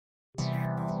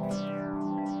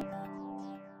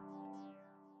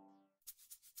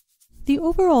The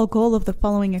overall goal of the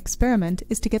following experiment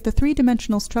is to get the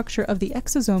three-dimensional structure of the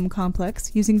exosome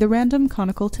complex using the random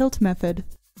conical tilt method.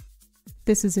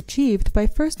 This is achieved by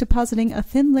first depositing a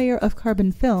thin layer of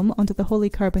carbon film onto the holy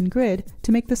carbon grid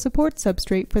to make the support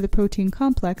substrate for the protein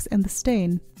complex and the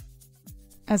stain.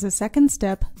 As a second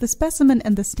step, the specimen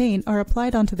and the stain are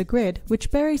applied onto the grid, which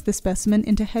buries the specimen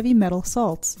into heavy metal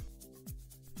salts.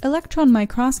 Electron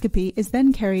microscopy is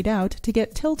then carried out to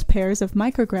get tilt pairs of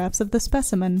micrographs of the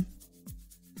specimen.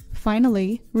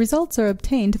 Finally, results are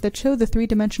obtained that show the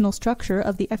three-dimensional structure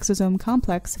of the exosome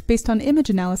complex based on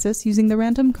image analysis using the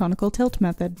random conical tilt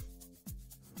method.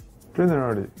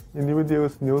 Generally,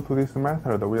 individuals new to this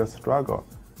method will struggle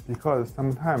because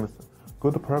sometimes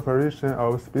good preparation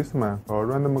of specimen for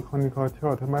random conical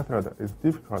tilt method is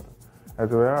difficult,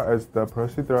 as well as the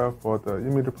procedure for the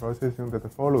image processing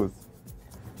that follows.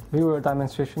 Visual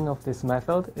demonstration of this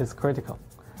method is critical,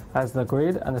 as the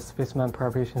grid and the specimen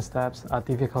preparation steps are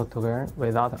difficult to learn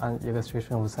without an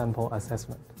illustration of sample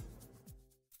assessment.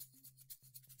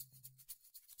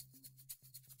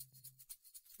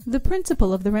 The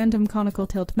principle of the random conical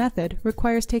tilt method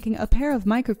requires taking a pair of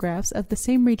micrographs of the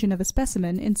same region of a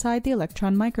specimen inside the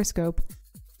electron microscope.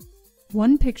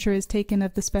 One picture is taken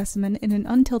of the specimen in an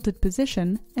untilted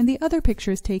position, and the other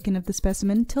picture is taken of the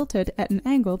specimen tilted at an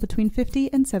angle between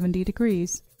 50 and 70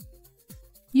 degrees.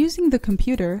 Using the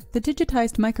computer, the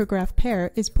digitized micrograph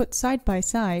pair is put side by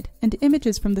side, and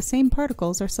images from the same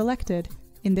particles are selected.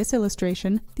 In this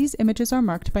illustration, these images are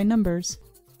marked by numbers.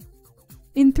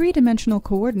 In three-dimensional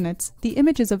coordinates, the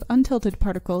images of untilted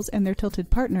particles and their tilted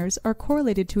partners are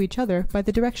correlated to each other by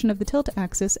the direction of the tilt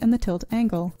axis and the tilt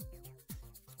angle.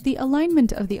 The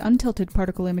alignment of the untilted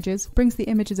particle images brings the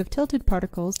images of tilted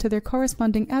particles to their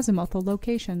corresponding azimuthal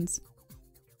locations.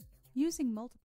 Using multiple